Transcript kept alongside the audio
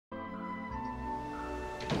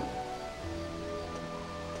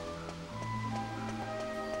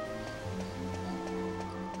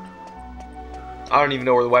I don't even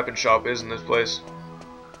know where the weapon shop is in this place.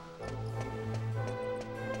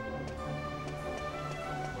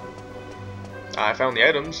 I found the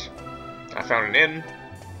items. I found an inn.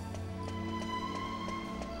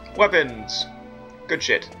 Weapons! Good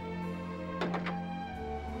shit.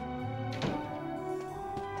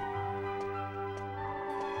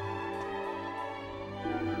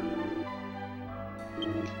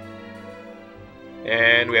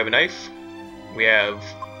 And we have a knife. We have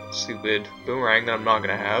a stupid boomerang that I'm not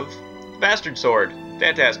gonna have. Bastard sword.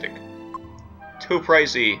 Fantastic. Too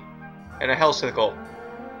pricey. And a hell sickle.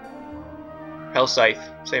 Hell scythe.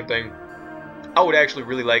 Same thing. I would actually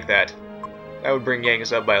really like that. That would bring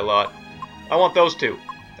Yangus up by a lot. I want those two.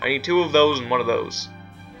 I need 2 of those and 1 of those.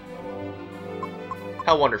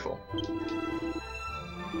 How wonderful.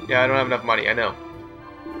 Yeah, I don't have enough money, I know.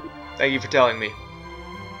 Thank you for telling me.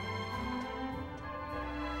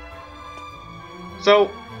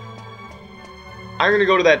 So, I'm gonna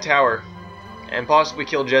go to that tower and possibly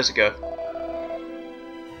kill Jessica.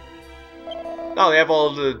 Oh, they have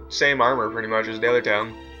all the same armor pretty much as the other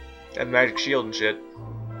town. They have magic shield and shit.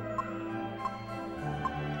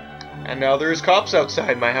 And now there's cops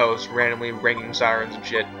outside my house randomly ringing sirens and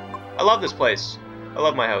shit. I love this place. I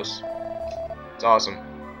love my house. It's awesome.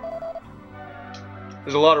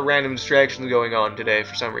 There's a lot of random distractions going on today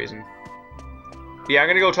for some reason. But yeah, I'm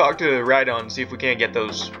gonna go talk to Rydon and see if we can't get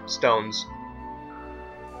those stones.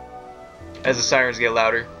 As the sirens get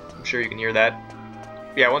louder. I'm sure you can hear that.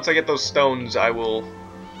 But yeah, once I get those stones, I will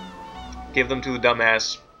give them to the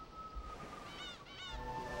dumbass.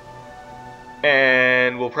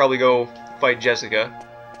 And we'll probably go fight Jessica.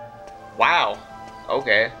 Wow.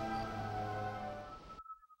 Okay.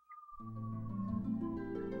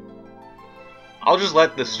 I'll just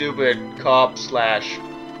let the stupid cop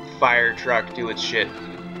 / fire truck do its shit.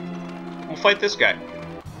 We'll fight this guy.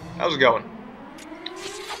 How's it going?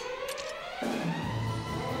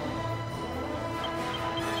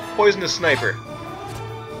 Poisonous sniper.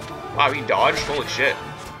 Wow, he dodged? Holy shit.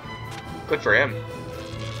 Good for him.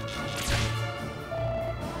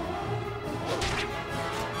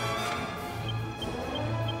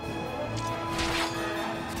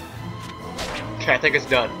 Okay, I think it's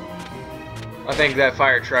done. I think that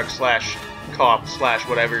fire truck / cop /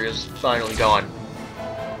 whatever is finally gone.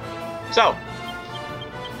 So,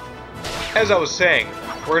 as I was saying,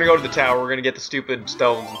 we're gonna go to the tower, we're gonna get the stupid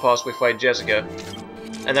stones and possibly fight Jessica.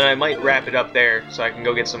 And then I might wrap it up there so I can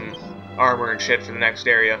go get some armor and shit for the next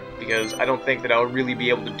area, because I don't think that I'll really be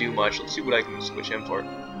able to do much. Let's see what I can switch him for.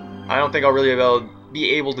 I don't think I'll really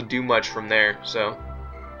be able to do much from there, so.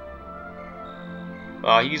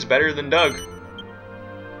 He's better than Doug.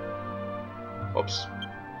 Oops.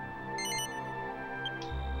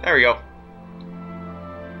 There we go.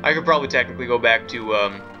 I could probably technically go back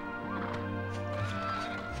to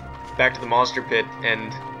the monster pit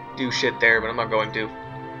and do shit there, but I'm not going to.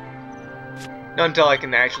 Not until I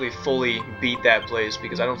can actually fully beat that place,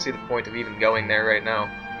 because I don't see the point of even going there right now,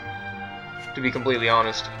 to be completely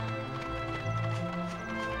honest.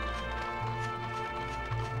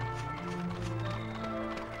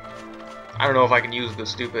 I don't know if I can use the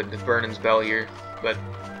stupid Vernon's Bell here, but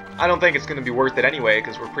I don't think it's going to be worth it anyway,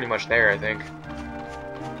 because we're pretty much there, I think.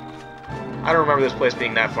 I don't remember this place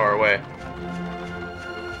being that far away.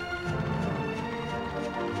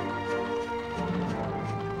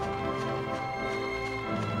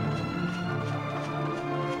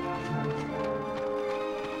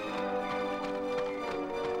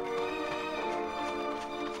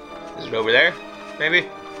 Is it over there? Maybe?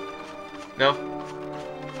 No?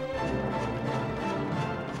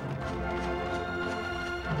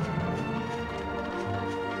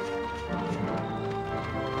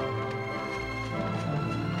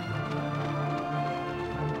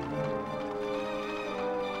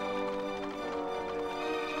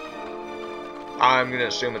 I'm gonna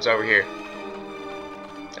assume it's over here.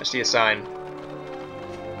 I see a sign.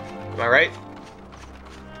 Am I right?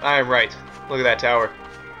 I am right. Look at that tower.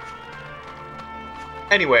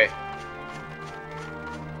 Anyway,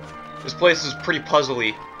 this place is pretty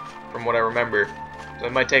puzzly from what I remember, so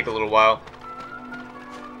it might take a little while.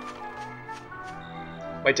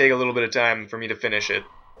 Might take a little bit of time for me to finish it.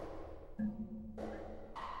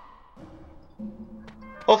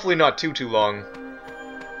 Hopefully not too long.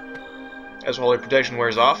 As Holy Protection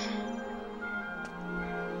wears off.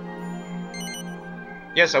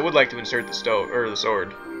 Yes, I would like to insert the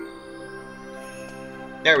sword.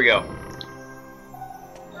 There we go.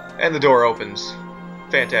 And the door opens.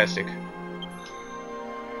 Fantastic.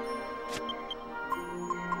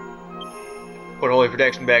 Put Holy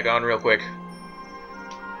Protection back on real quick.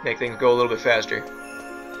 Make things go a little bit faster.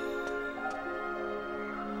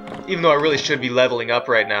 Even though I really should be leveling up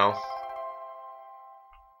right now.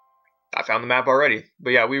 I found the map already.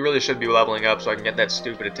 But yeah, we really should be leveling up so I can get that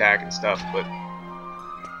stupid attack and stuff, but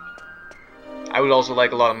I would also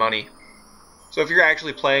like a lot of money. So if you're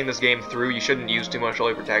actually playing this game through, you shouldn't use too much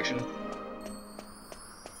Holy Protection.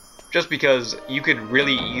 Just because you could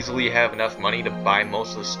really easily have enough money to buy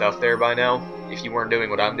most of the stuff there by now, if you weren't doing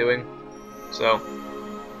what I'm doing. So,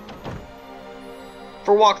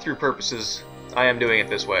 for walkthrough purposes, I am doing it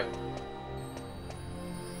this way.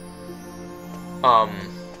 I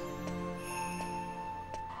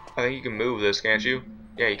think you can move this, can't you?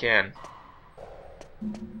 Yeah, you can.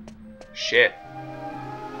 Shit.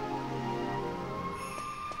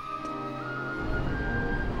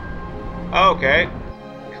 Okay.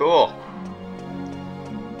 Cool.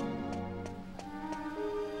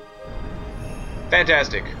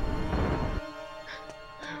 Fantastic.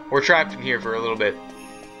 We're trapped in here for a little bit.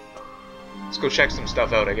 Let's go check some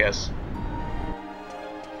stuff out, I guess.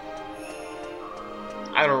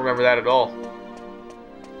 I don't remember that at all.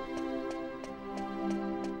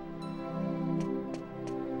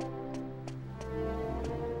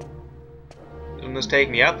 Doesn't this take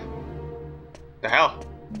me up? The hell?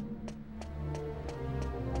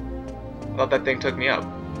 I thought that thing took me up.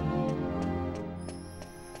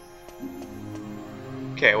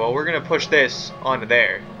 Okay, well, we're gonna push this onto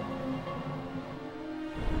there.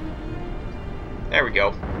 There we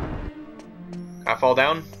go. Can I fall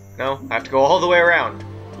down? No? I have to go all the way around.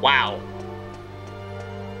 Wow.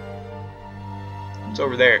 It's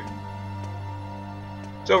over there.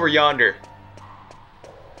 It's over yonder.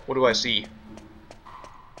 What do I see?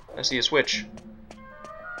 I see a switch.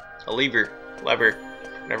 A lever. Lever.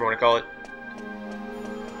 Whatever you want to call it.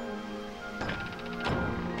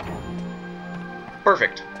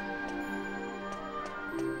 Perfect.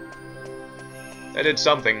 That did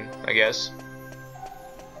something, I guess.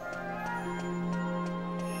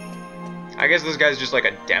 I guess this guy's just like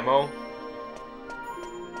a demo.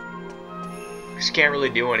 Because you can't really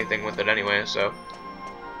do anything with it anyway, so.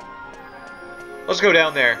 Let's go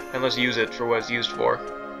down there and let's use it for what it's used for.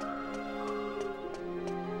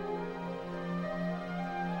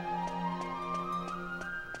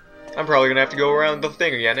 I'm probably gonna have to go around the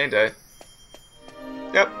thing again, ain't I?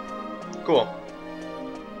 Yep. Cool.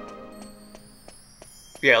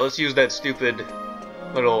 Yeah, let's use that stupid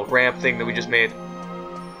little ramp thing that we just made.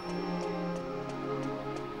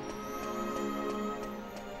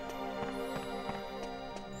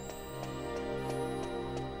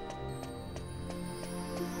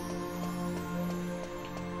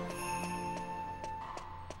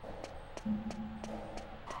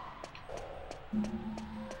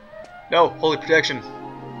 No, Holy Protection.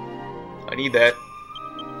 I need that.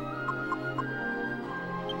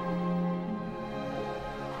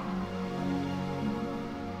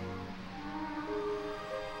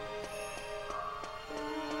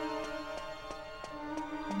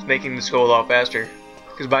 It's making this go a lot faster.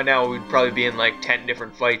 Because by now we'd probably be in like 10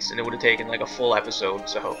 different fights and it would have taken like a full episode,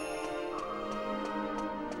 so.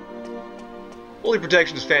 Holy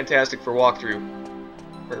Protection is fantastic for walkthrough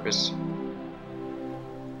purpose.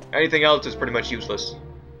 Anything else is pretty much useless.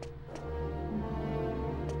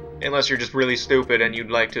 Unless you're just really stupid and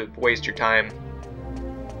you'd like to waste your time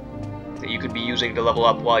that you could be using to level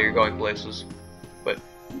up while you're going places. But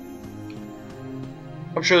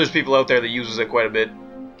I'm sure there's people out there that uses it quite a bit.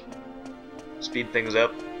 Speed things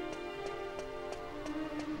up.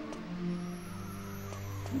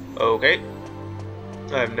 Okay.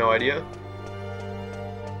 I have no idea.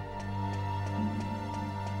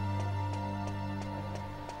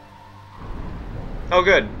 Oh,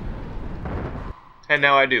 good. And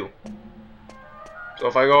now I do. So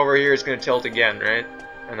if I go over here, it's going to tilt again, right?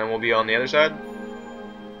 And then we'll be on the other side.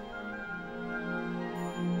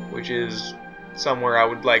 Which is somewhere I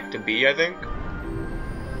would like to be, I think.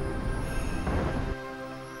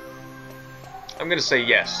 I'm going to say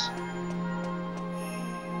yes.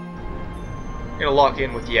 I'm going to lock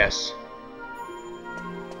in with yes.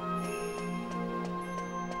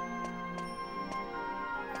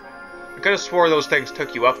 I could have swore those things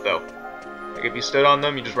took you up, though. Like, if you stood on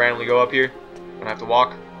them, you just randomly go up here. Don't have to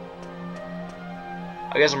walk.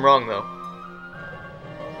 I guess I'm wrong, though.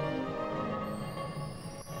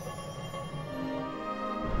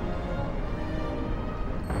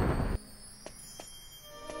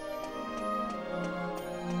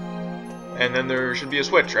 And then there should be a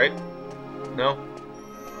switch, right? No?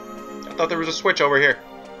 I thought there was a switch over here.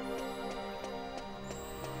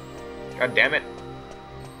 God damn it.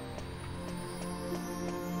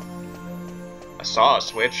 I saw a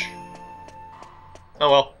switch. Oh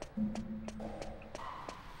well.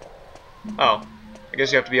 Oh. I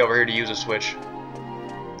guess you have to be over here to use a switch.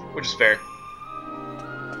 Which is fair.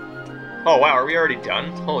 Oh wow, are we already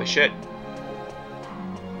done? Holy shit.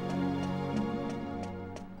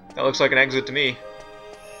 That looks like an exit to me.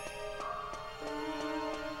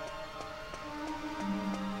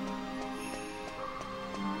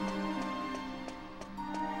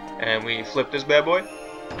 And we flip this bad boy.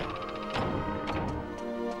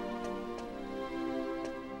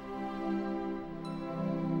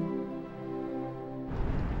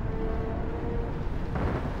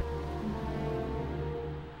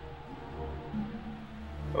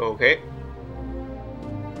 Okay.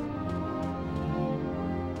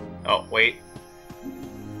 Oh, wait.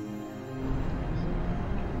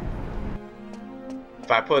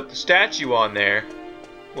 If I put the statue on there,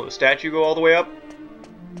 will the statue go all the way up?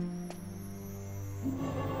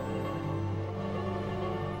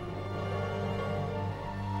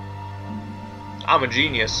 I'm a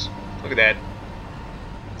genius. Look at that.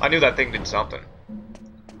 I knew that thing did something.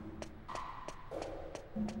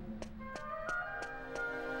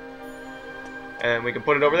 And we can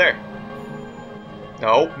put it over there.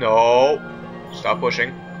 No, no. Stop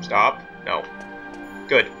pushing. Stop. No.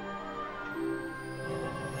 Good.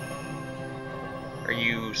 Are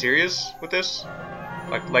you serious with this?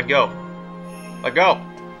 Let go. Let go.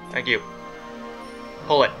 Thank you.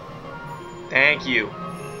 Pull it. Thank you.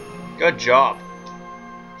 Good job.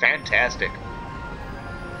 Fantastic.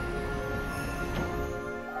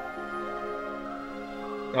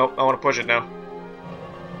 Nope, I want to push it now.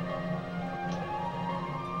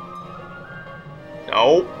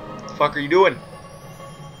 No. What the fuck are you doing?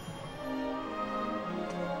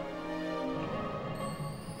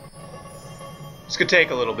 This could take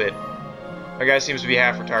a little bit. My guy seems to be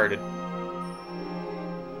half retarded.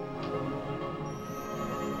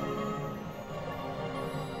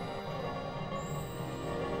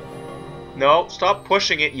 No, stop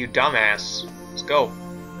pushing it, you dumbass. Let's go.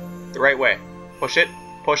 The right way. Push it.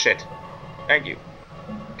 Push it. Thank you.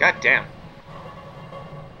 God damn.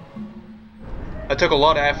 That took a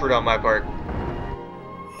lot of effort on my part.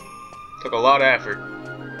 Took a lot of effort.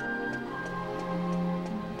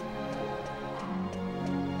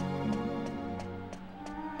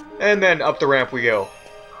 And then up the ramp we go.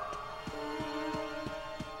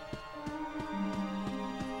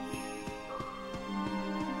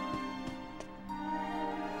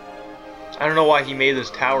 I don't know why he made this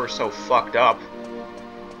tower so fucked up.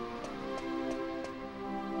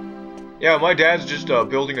 Yeah, my dad's just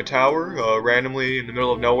building a tower randomly in the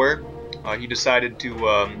middle of nowhere. He decided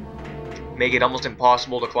to make it almost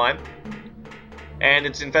impossible to climb. And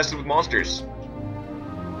it's infested with monsters.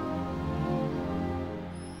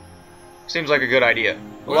 Seems like a good idea.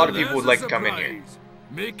 A lot of people would like to come in here.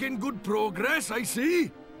 Making good progress, I see.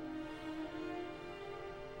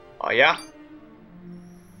 Oh yeah?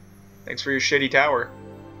 Thanks for your shitty tower.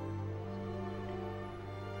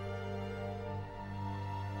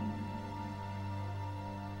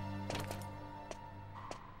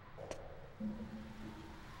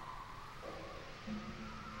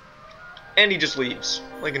 And he just leaves,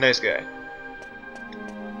 like a nice guy.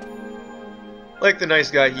 Like the nice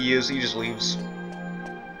guy he is, he just leaves.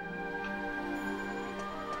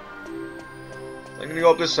 I'm gonna go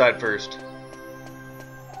up this side first.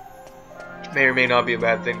 Which may or may not be a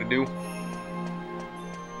bad thing to do.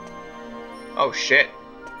 Oh shit.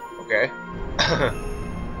 Okay.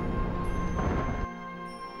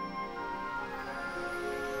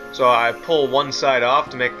 So I pull one side off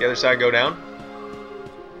to make the other side go down.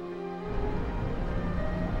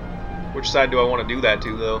 Which side do I want to do that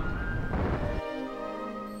to, though?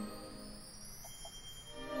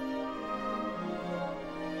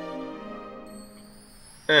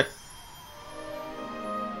 Eh.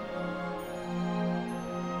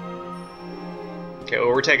 Okay, well,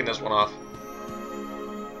 we're taking this one off.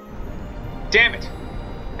 Damn it!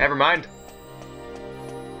 Never mind.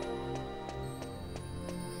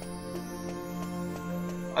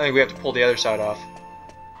 I think we have to pull the other side off.